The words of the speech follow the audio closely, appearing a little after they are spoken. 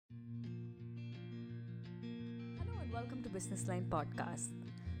welcome to Business Line Podcast.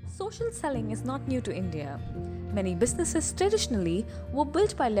 Social selling is not new to India. Many businesses traditionally were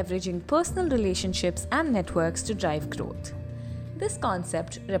built by leveraging personal relationships and networks to drive growth. This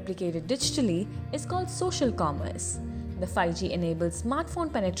concept, replicated digitally, is called social commerce. The 5G enabled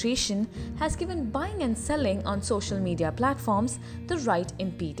smartphone penetration has given buying and selling on social media platforms the right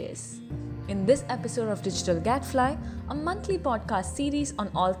impetus. In this episode of Digital Gadfly, a monthly podcast series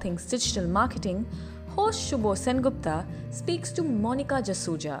on all things digital marketing, host Shubho Sengupta speaks to Monica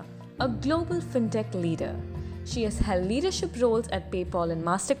Jasuja, a global fintech leader. She has held leadership roles at PayPal and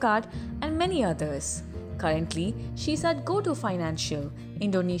MasterCard and many others. Currently, she's at GoTo Financial,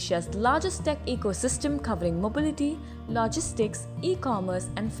 Indonesia's largest tech ecosystem covering mobility, logistics, e-commerce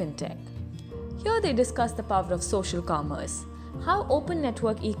and fintech. Here they discuss the power of social commerce, how open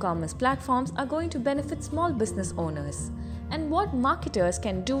network e-commerce platforms are going to benefit small business owners, and what marketers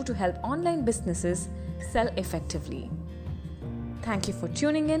can do to help online businesses sell effectively. Thank you for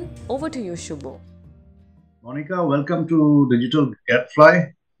tuning in. Over to you, Shubho. Monica, welcome to Digital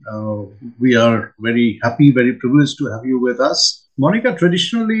Gadfly. We are very happy, very privileged to have you with us. Monica,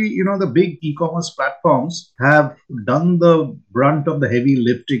 traditionally, the big e-commerce platforms have done the brunt of the heavy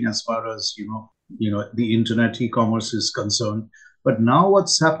lifting as far as, the internet e-commerce is concerned. But now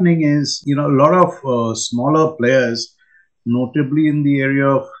what's happening is, a lot of smaller players, notably in the area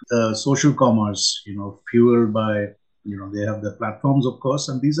of social commerce, fueled by, they have the platforms, of course,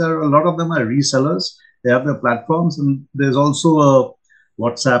 and a lot of them are resellers. They have their platforms, and there's also a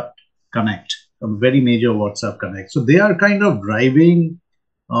WhatsApp Connect, a very major WhatsApp Connect. So they are kind of driving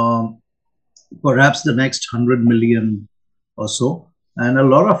um, perhaps the next 100 million or so. And a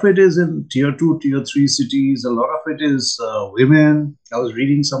lot of it is in tier 2, tier 3 cities. A lot of it is women. I was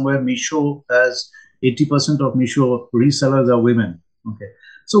reading somewhere Meesho has 80% of Meesho resellers are women. Okay.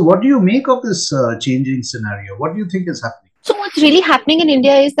 So what do you make of this changing scenario? What do you think is happening? So what's really happening in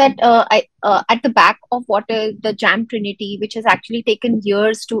India is that at the back of what the Jam Trinity, which has actually taken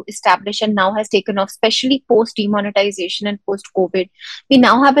years to establish and now has taken off, especially post demonetization and post COVID, we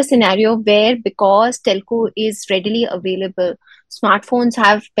now have a scenario where because telco is readily available, smartphones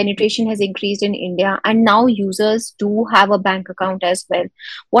have penetration has increased in India, and now users do have a bank account as well.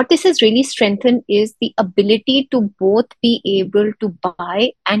 What this has really strengthened is the ability to both be able to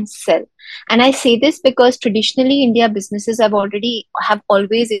buy and sell. And I say this because traditionally India businesses have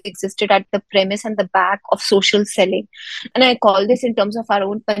always existed at the premise and the back of social selling. And I call this in terms of our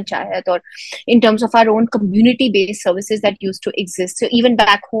own panchayat or in terms of our own community-based services that used to exist. So even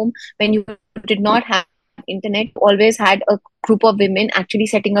back home, when you did not have internet, always had a group of women actually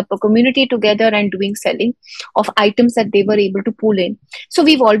setting up a community together and doing selling of items that they were able to pull in. So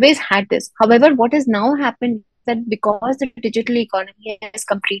we've always had this. However, what has now happened that because the digital economy has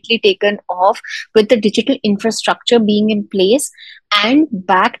completely taken off with the digital infrastructure being in place and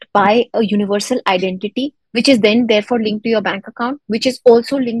backed by a universal identity, which is then therefore linked to your bank account, which is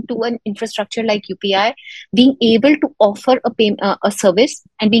also linked to an infrastructure like UPI, being able to offer a service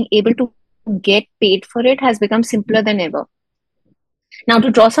and being able to get paid for it has become simpler than ever. Now,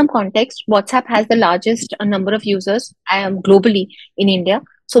 to draw some context, WhatsApp has the largest number of users globally in India.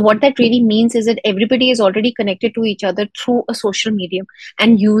 So what that really means is that everybody is already connected to each other through a social medium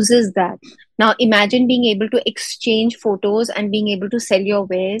and uses that. Now imagine being able to exchange photos and being able to sell your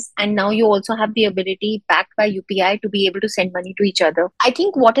wares. And now you also have the ability backed by UPI to be able to send money to each other. I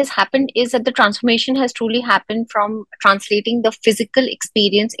think what has happened is that the transformation has truly happened from translating the physical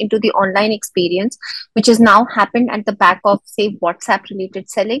experience into the online experience, which has now happened at the back of, say, WhatsApp related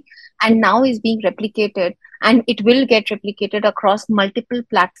selling, and now is being replicated, and it will get replicated across multiple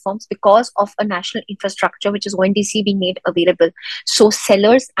platforms because of a national infrastructure, which is ONDC being made available. So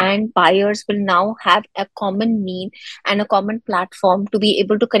sellers and buyers will now have a common mean and a common platform to be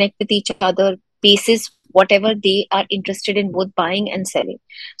able to connect with each other basis whatever they are interested in both buying and selling.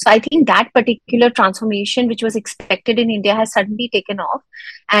 So I think that particular transformation, which was expected in India, has suddenly taken off.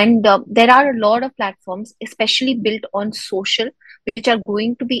 And there are a lot of platforms, especially built on social, which are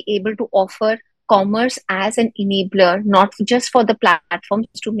going to be able to offer commerce as an enabler, not just for the platforms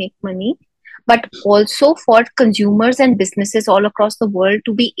to make money, but also for consumers and businesses all across the world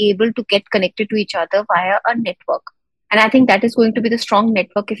to be able to get connected to each other via a network. And I think that is going to be the strong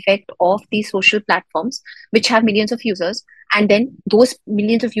network effect of these social platforms, which have millions of users. And then those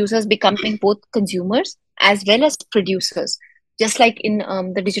millions of users becoming both consumers as well as producers, just like in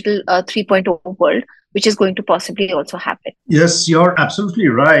the digital 3.0 world, which is going to possibly also happen. Yes, you're absolutely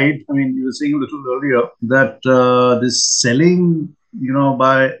right. I mean, you were saying a little earlier that this selling,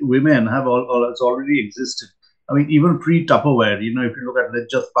 by women has already existed. I mean, even pre-Tupperware, if you look at Let's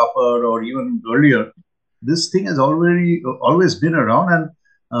Just Papad or even earlier, this thing has always been around,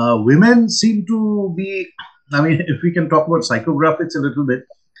 and women seem to be. I mean, if we can talk about psychographics a little bit,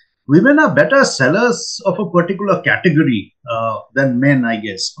 women are better sellers of a particular category than men, I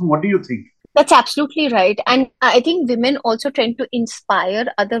guess. What do you think? That's absolutely right. And I think women also tend to inspire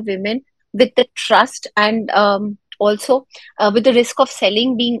other women with the trust and also with the risk of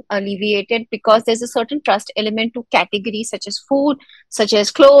selling being alleviated, because there's a certain trust element to categories such as food, such as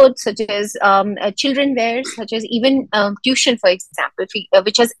clothes, such as children wear, such as even tuition, for example,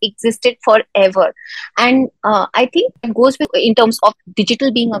 which has existed forever. And I think it goes with in terms of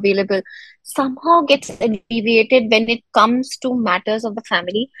digital being available, somehow gets alleviated when it comes to matters of the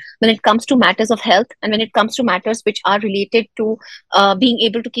family, when it comes to matters of health, and when it comes to matters which are related to being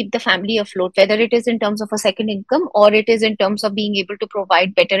able to keep the family afloat, whether it is in terms of a second income or it is in terms of being able to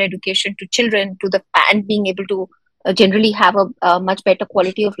provide better education to children to the and being able to generally have a much better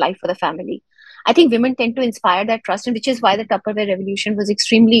quality of life for the family. I think women tend to inspire that trust, and which is why the Tupperware revolution was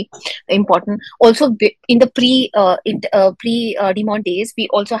extremely important. Also, in the pre demon days, we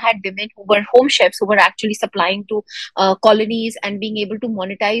also had women who were home chefs who were actually supplying to colonies and being able to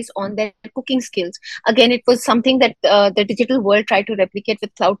monetize on their cooking skills. Again, it was something that the digital world tried to replicate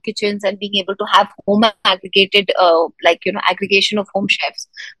with cloud kitchens and being able to have home aggregated, aggregation of home chefs.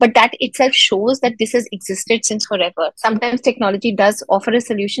 But that itself shows that this has existed since forever. Sometimes technology does offer a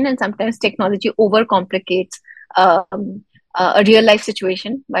solution, and sometimes technology overcomplicates um, a real life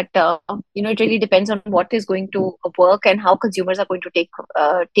situation. But it really depends on what is going to work and how consumers are going to take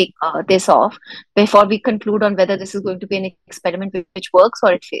this off before we conclude on whether this is going to be an experiment which works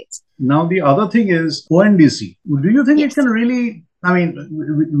or it fails. Now, the other thing is ONDC. Do you think it Yes. can really? I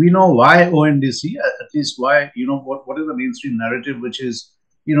mean, we know why ONDC, at least why, what is the mainstream narrative, which is,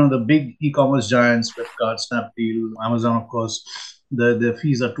 the big e-commerce giants, Flipkart, Snapdeal, Amazon, of course, the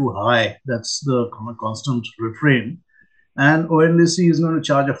fees are too high. That's the constant refrain. And ONDC is going to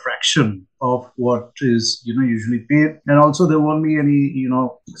charge a fraction of what is usually paid, and also there won't be any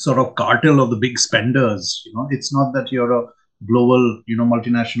sort of cartel of the big spenders. It's not that you're a global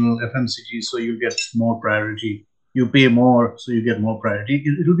multinational FMCG, so you get more priority. You pay more, so you get more priority.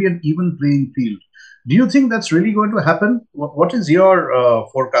 It'll be an even playing field. Do you think that's really going to happen? What is your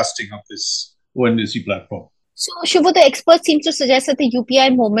forecasting of this ONDC platform? So, Shivu, the experts seem to suggest that the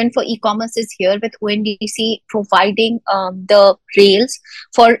UPI moment for e-commerce is here, with ONDC providing the rails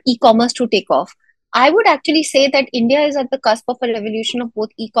for e-commerce to take off. I would actually say that India is at the cusp of a revolution of both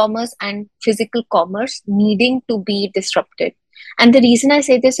e-commerce and physical commerce needing to be disrupted. And the reason I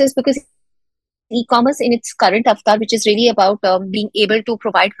say this is because e-commerce in its current avatar, which is really about being able to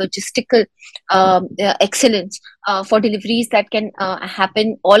provide logistical excellence for deliveries that can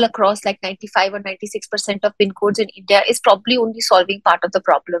happen all across like 95 or 96% of pin codes in India, is probably only solving part of the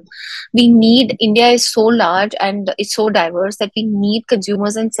problem. India is so large and it's so diverse that we need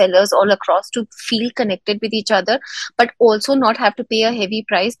consumers and sellers all across to feel connected with each other, but also not have to pay a heavy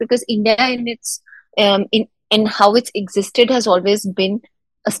price, because India in its in how it's existed has always been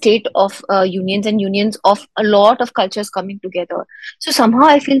a state of unions and unions of a lot of cultures coming together. So somehow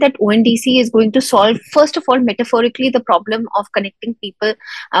I feel that ONDC is going to solve, first of all, metaphorically, the problem of connecting people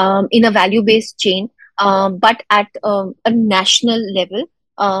in a value-based chain, but at a national level.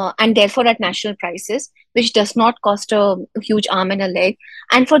 And therefore at national prices, which does not cost a huge arm and a leg.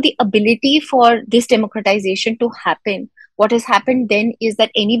 And for the ability for this democratization to happen, what has happened then is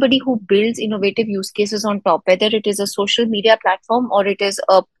that anybody who builds innovative use cases on top, whether it is a social media platform or it is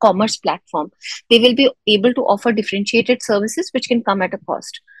a commerce platform, they will be able to offer differentiated services which can come at a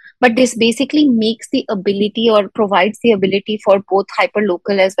cost. But this basically makes the ability or provides the ability for both hyper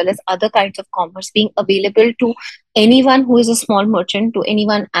local as well as other kinds of commerce being available to anyone who is a small merchant to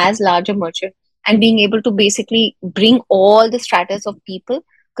anyone as large a merchant, and being able to basically bring all the stratas of people,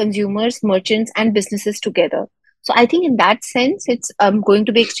 consumers, merchants, and businesses together. So I think in that sense, it's going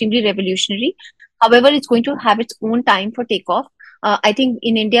to be extremely revolutionary. However, it's going to have its own time for takeoff. I think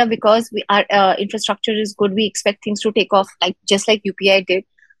in India, because our infrastructure is good, we expect things to take off like just like UPI did.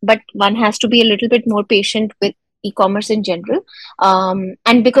 But one has to be a little bit more patient with e-commerce in general,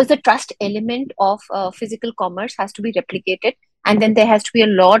 and because the trust element of physical commerce has to be replicated, and then there has to be a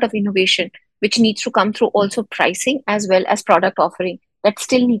lot of innovation which needs to come through also pricing as well as product offering. That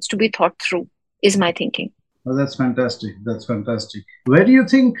still needs to be thought through, is my thinking. Oh, that's fantastic. That's fantastic. Where do you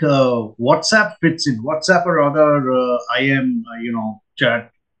think WhatsApp fits in? WhatsApp or other IM,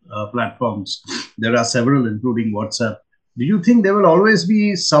 chat platforms? There are several, including WhatsApp. Do you think they will always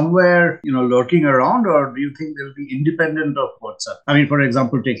be somewhere, lurking around, or do you think they'll be independent of WhatsApp? I mean, for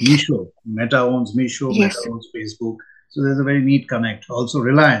example, take Meesho. Meta owns Meesho, Meta Yes. owns Facebook. So there's a very neat connect. Also,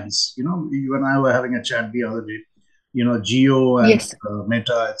 Reliance. You and I were having a chat the other day. Geo and Yes.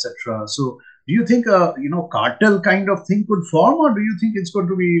 Meta, etc. So, do you think cartel kind of thing could form, or do you think it's going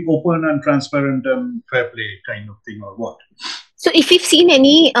to be open and transparent and fair play kind of thing, or what? So if we've seen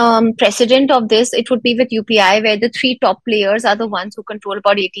any precedent of this, it would be with UPI, where the three top players are the ones who control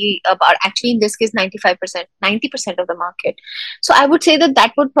about 80, about actually in this case 95%, 90% of the market. So I would say that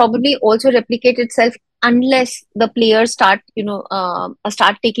that would probably also replicate itself unless the players start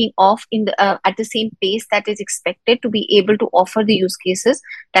taking off in the at the same pace that is expected to be able to offer the use cases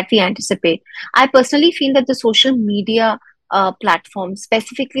that we anticipate. I personally feel that the social media platforms,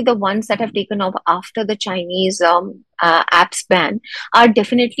 specifically the ones that have taken off after the Chinese apps ban, are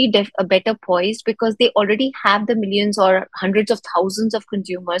definitely better poised because they already have the millions or hundreds of thousands of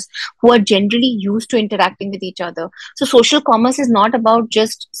consumers who are generally used to interacting with each other. So social commerce is not about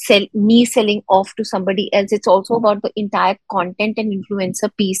just me selling off to somebody else. It's also about the entire content and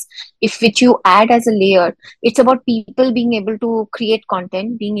influencer piece, if which you add as a layer. It's about people being able to create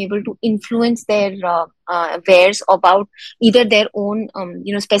content, being able to influence their wares about either their own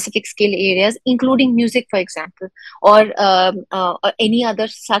specific skill areas, including music, for example, or any other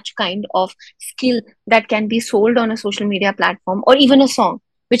such kind of skill that can be sold on a social media platform, or even a song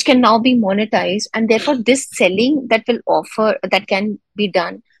which can now be monetized. And therefore this selling that can be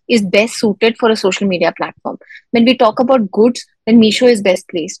done is best suited for a social media platform. When we talk about goods, then Misho is best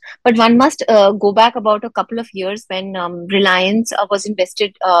placed. But one must go back about a couple of years when Reliance was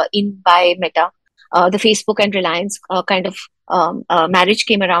invested in by Meta. The Facebook and Reliance kind of marriage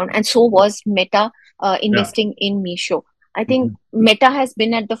came around, and so was Meta Yeah. investing in Misho. I think Mhm. Meta has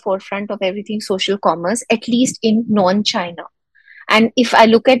been at the forefront of everything social commerce, at least in non-China. And if I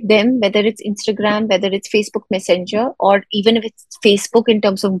look at them, whether it's Instagram, whether it's Facebook Messenger, or even if it's Facebook in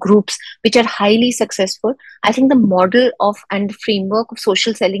terms of groups, which are highly successful, I think the model of and framework of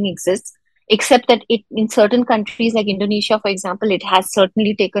social selling exists. Except that it in certain countries like Indonesia, for example, it has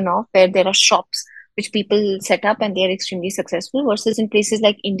certainly taken off where there are shops which people set up and they are extremely successful. Versus in places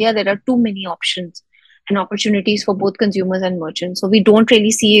like India, there are too many options and opportunities for both consumers and merchants. So we don't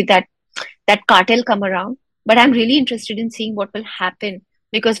really see that cartel come around. But I'm really interested in seeing what will happen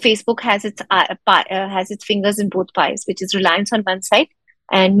because Facebook has its fingers in both pies, which is Reliance on one side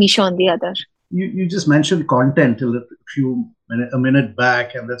and Misha on the other. You just mentioned content a minute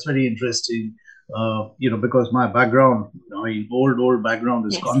back, and that's very interesting. Because my background, my old background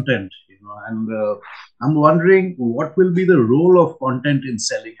is Yes. content. And I'm wondering what will be the role of content in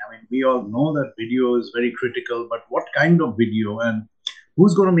selling. I mean, we all know that video is very critical, but what kind of video and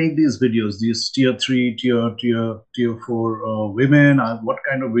who's going to make these videos? These tier three, tier four women. What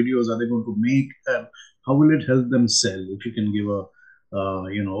kind of videos are they going to make, and how will it help them sell? If you can give a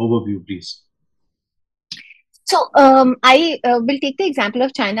overview, please. So I will take the example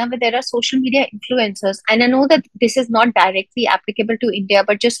of China where there are social media influencers, and I know that this is not directly applicable to India,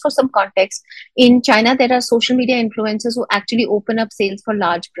 but just for some context, in China there are social media influencers who actually open up sales for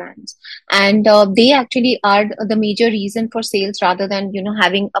large brands, and they actually are the major reason for sales rather than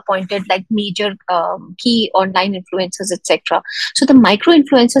having appointed like major key online influencers, etc. So the micro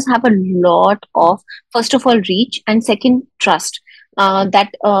influencers have a lot of, first of all, reach, and second, trust that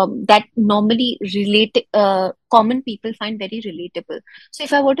normally common people find very relatable. So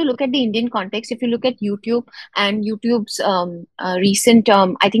if I were to look at the Indian context, if you look at YouTube and YouTube's recent,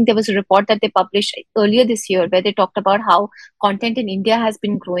 I think there was a report that they published earlier this year where they talked about how content in India has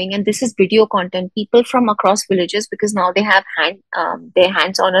been growing, and this is video content. People from across villages, because now they have their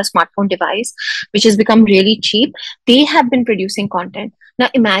hands on a smartphone device, which has become really cheap. They have been producing content. Now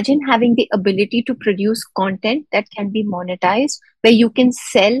imagine having the ability to produce content that can be monetized, where you can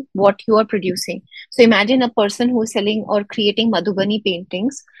sell what you are producing. So imagine a person who is selling or creating Madhubani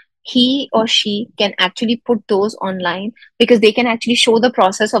paintings. He or she can actually put those online because they can actually show the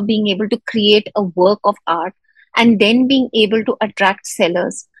process of being able to create a work of art and then being able to attract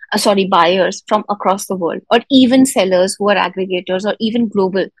buyers from across the world, or even sellers who are aggregators or even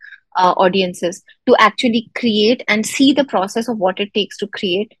global audiences, to actually create and see the process of what it takes to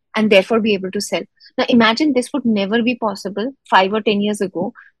create and therefore be able to sell. Now, imagine this would never be possible 5 or 10 years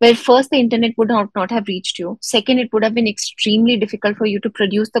ago, where first the internet would not have reached you. Second, it would have been extremely difficult for you to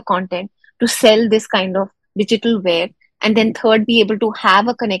produce the content to sell this kind of digital ware. And then third, be able to have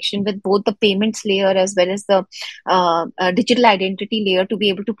a connection with both the payments layer as well as the digital identity layer to be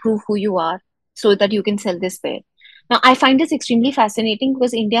able to prove who you are so that you can sell this ware. Now, I find this extremely fascinating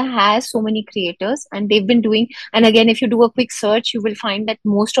because India has so many creators and they've been doing, and again, if you do a quick search, you will find that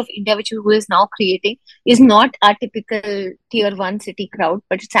most of India, who is now creating, is not a typical tier one city crowd,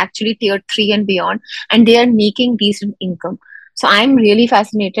 but it's actually tier three and beyond, and they are making decent income. So I'm really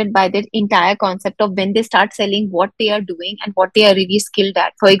fascinated by the entire concept of when they start selling what they are doing and what they are really skilled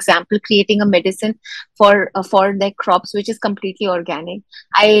at. For example, creating a medicine for their crops, which is completely organic.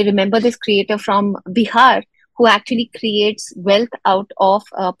 I remember this creator from Bihar who actually creates wealth out of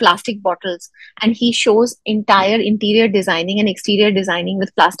plastic bottles, and he shows entire interior designing and exterior designing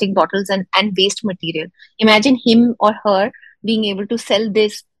with plastic bottles and waste material. Imagine him or her being able to sell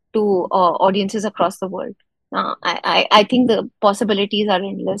this to audiences across the world. I think the possibilities are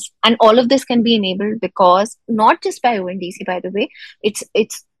endless, and all of this can be enabled because not just by ONDC, by the way, it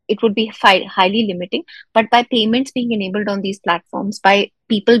would be highly limiting, but by payments being enabled on these platforms, by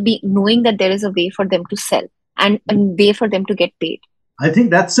people be knowing that there is a way for them to sell and a way for them to get paid. I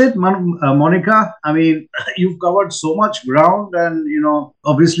think that's it, Monica. I mean, you've covered so much ground, and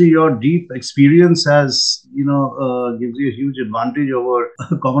obviously, your deep experience has, gives you a huge advantage over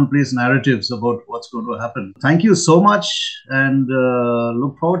commonplace narratives about what's going to happen. Thank you so much, and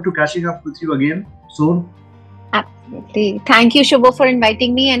look forward to catching up with you again soon. Absolutely. Thank you, Shubho, for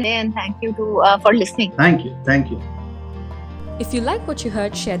inviting me, and thank you for listening. Thank you. Thank you. If you like what you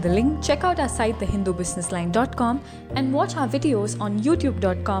heard, share the link, check out our site thehindubusinessline.com and watch our videos on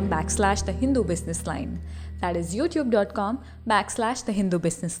youtube.com/thehindubusinessline. That is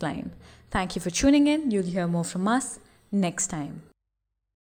youtube.com/thehindubusinessline. Thank you for tuning in. You'll hear more from us next time.